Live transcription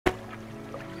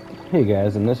Hey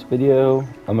guys, in this video,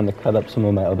 I'm going to cut up some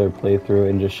of my other playthrough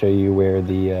and just show you where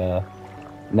the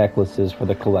necklace is for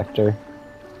the collector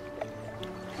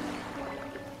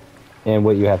and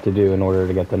what you have to do in order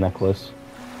to get the necklace.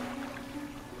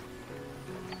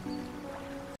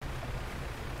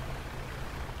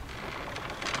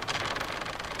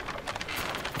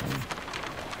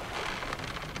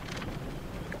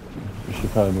 You should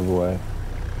probably move away.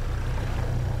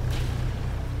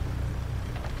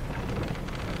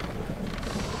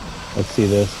 Let's see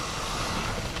this.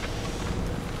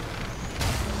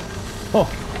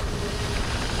 Oh!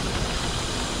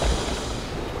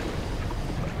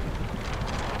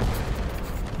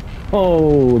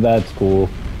 Oh, that's cool.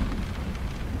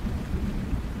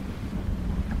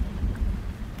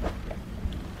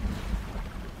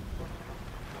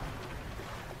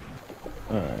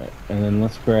 Alright, and then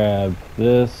let's grab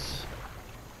this.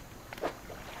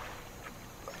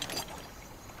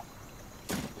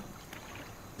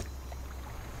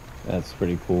 That's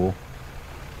pretty cool.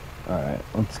 Alright,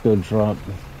 let's go drop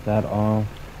that off.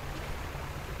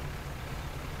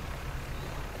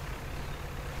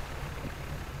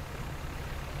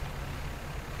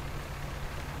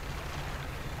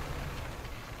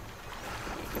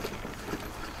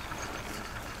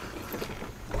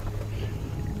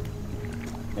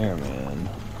 Airman.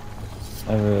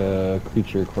 I have a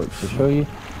creature corpse to show you.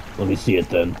 Let me see it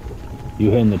then.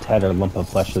 You hand the tattered lump of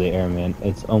flesh to the airman.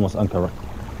 It's almost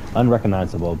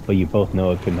unrecognizable, but you both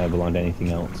know it couldn't have belonged to anything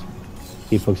else.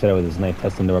 He pokes it out with his knife,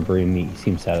 testing the rubbery meat. He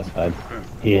seems satisfied.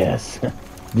 Yes,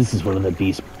 this is one of the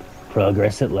beasts.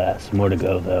 Progress at last. More to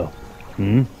go, though.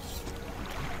 Hmm?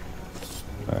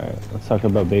 Alright, let's talk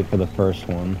about bait for the first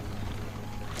one.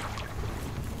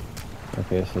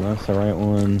 Okay, so that's the right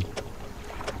one.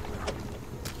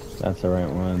 That's the right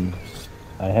one.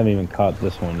 I haven't even caught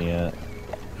this one yet.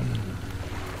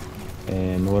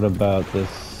 And what about this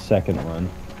second one?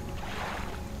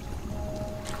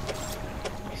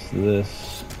 It's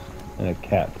this and a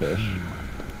catfish.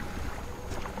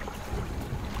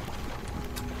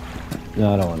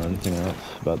 No, I don't want anything else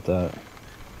about that.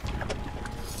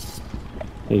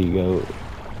 Here you go.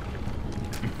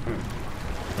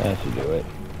 That should do it.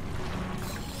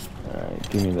 Alright,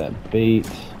 give me that bait.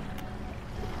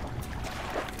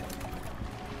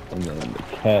 And then the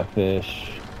catfish.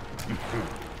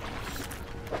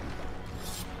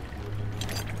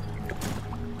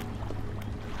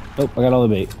 Oh, I got all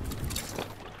the bait.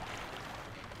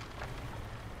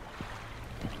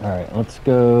 Alright, let's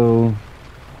go.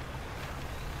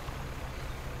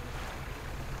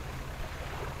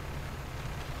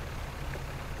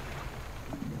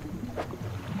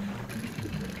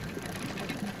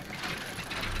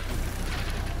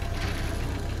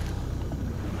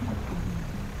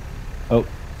 Oh,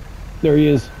 there he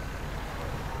is.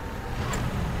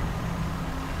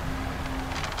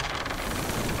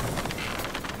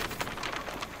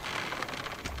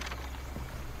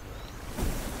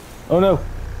 Oh no.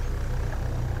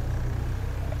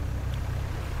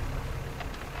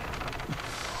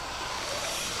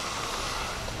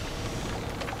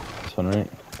 This one, right?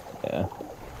 Yeah.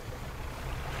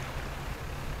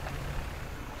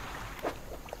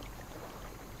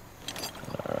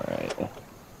 Alright.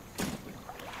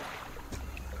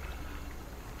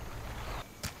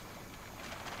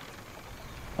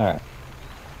 Alright.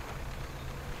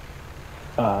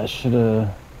 I should've...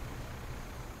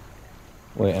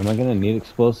 Wait, am I gonna need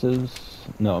explosives?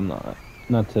 No, I'm not.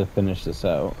 Not to finish this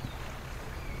out.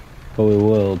 But we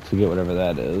will to get whatever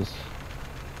that is.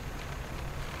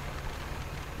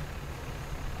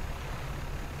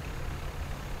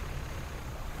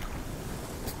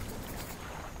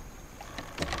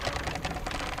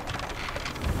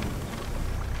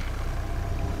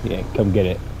 Yeah, come get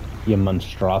it, you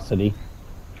monstrosity.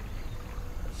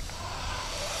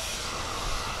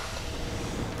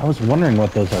 I was wondering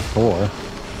what those are for.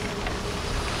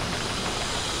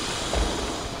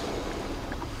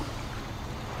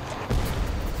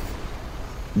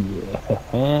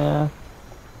 Yeah.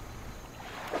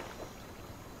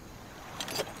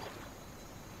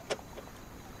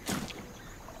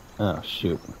 Oh,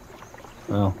 shoot.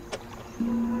 Well.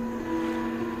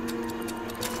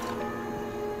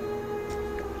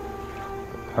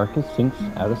 Carcass sinks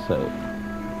out of sight.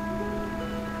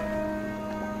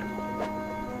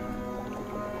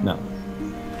 No.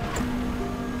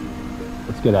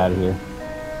 Let's get out of here.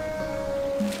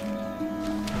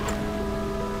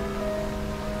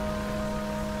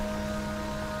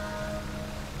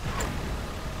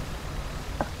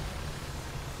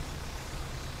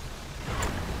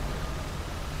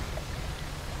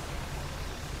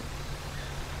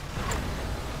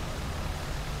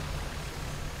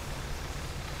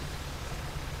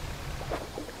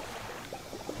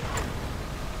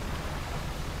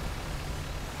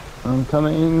 I'm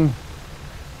coming.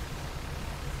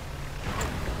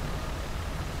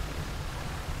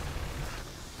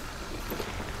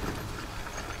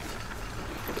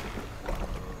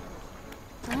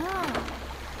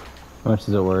 How much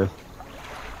is it worth?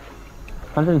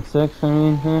 106, I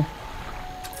mean,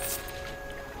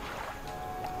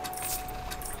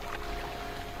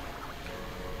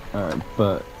 Alright,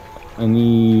 but I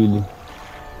need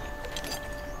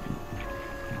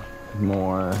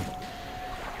more.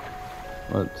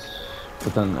 Let's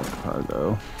put that in the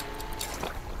cargo.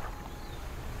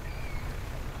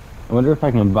 I wonder if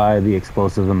I can buy the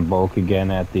explosives in bulk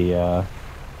again at the,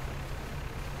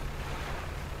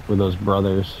 with those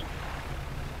brothers.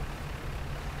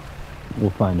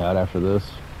 We'll find out after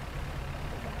this.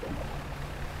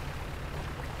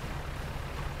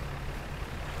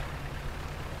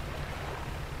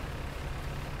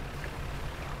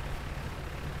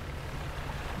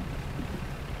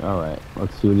 Alright,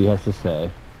 let's see what he has to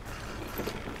say.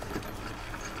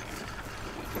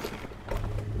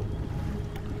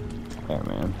 There,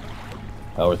 man.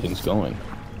 How are things going?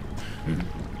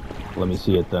 Let me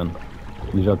see it then.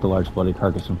 He dropped the large bloody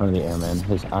carcass in front of the airman.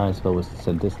 His eyes fill with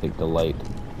sadistic delight.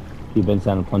 He bends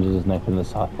down and plunges his knife into the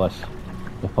soft flesh.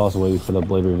 It falls away before the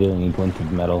blade revealing a glint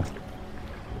of metal.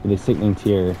 With a sickening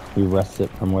tear, he wrests it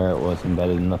from where it was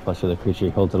embedded in the flesh of the creature.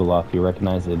 He holds it aloft. You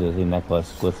recognize it as a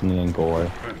necklace, glistening in gore.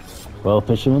 Well,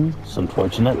 fisherman, some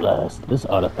fortune at last. This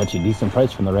ought to fetch a decent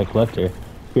price from the right collector.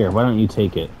 Here, why don't you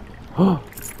take it?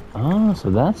 Oh,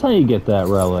 so that's how you get that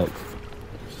relic.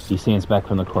 He stands back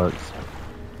from the corpse.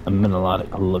 A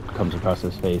melodic look comes across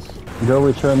his face. Go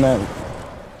return that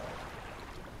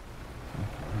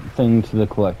thing to the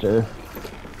collector.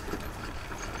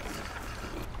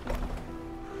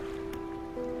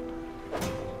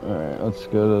 Alright, let's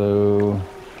go to...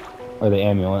 Or the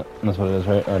amulet. That's what it is,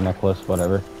 right? Or necklace,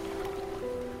 whatever.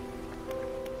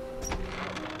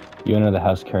 You enter the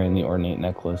house carrying the ornate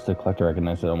necklace. The collector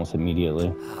recognizes it almost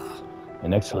immediately.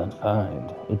 An excellent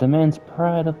find. It demands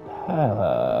pride of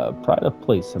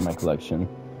place in my collection.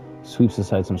 Sweeps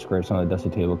aside some scraps on the dusty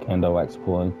table, candle wax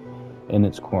pulling in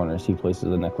its corners. He places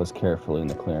the necklace carefully in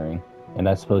the clearing. And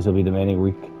I suppose he'll be demanding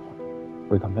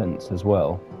recompense as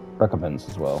well.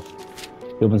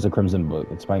 He opens the crimson book,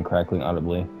 its spine crackling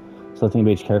audibly. Selecting a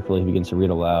page carefully, he begins to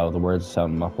read aloud. The words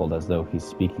sound muffled as though he's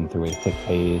speaking through a thick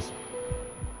haze.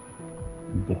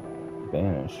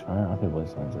 Banish. Fire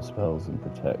occupies lines of spells and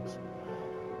protects.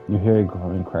 You hear a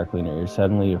growing crackling in your ears.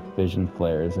 Suddenly your vision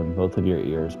flares and both of your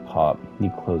ears pop. He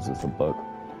closes the book.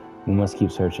 We must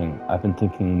keep searching. I've been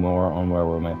thinking more on where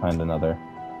we might find another.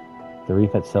 The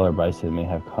reef at Stellar Bison may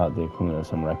have caught the accumulation of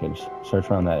some wreckage. Search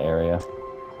around that area.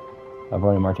 I've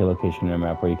already marked a location in your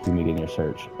map where you can begin your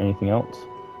search. Anything else?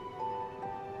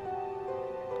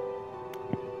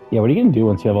 Yeah, what are you going to do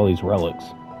once you have all these relics?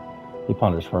 He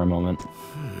ponders for a moment.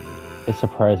 It's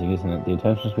surprising, isn't it? The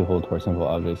intentions we hold toward simple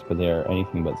objects, but they are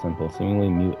anything but simple. Seemingly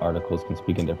mute articles can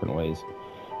speak in different ways.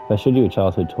 If I showed you a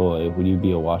childhood toy, would you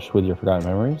be awash with your forgotten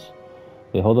memories?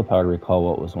 They hold the power to recall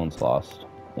what was once lost.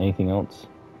 Anything else?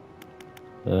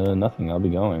 Nothing. I'll be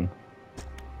going.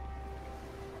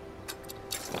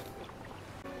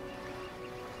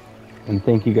 And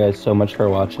thank you guys so much for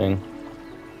watching.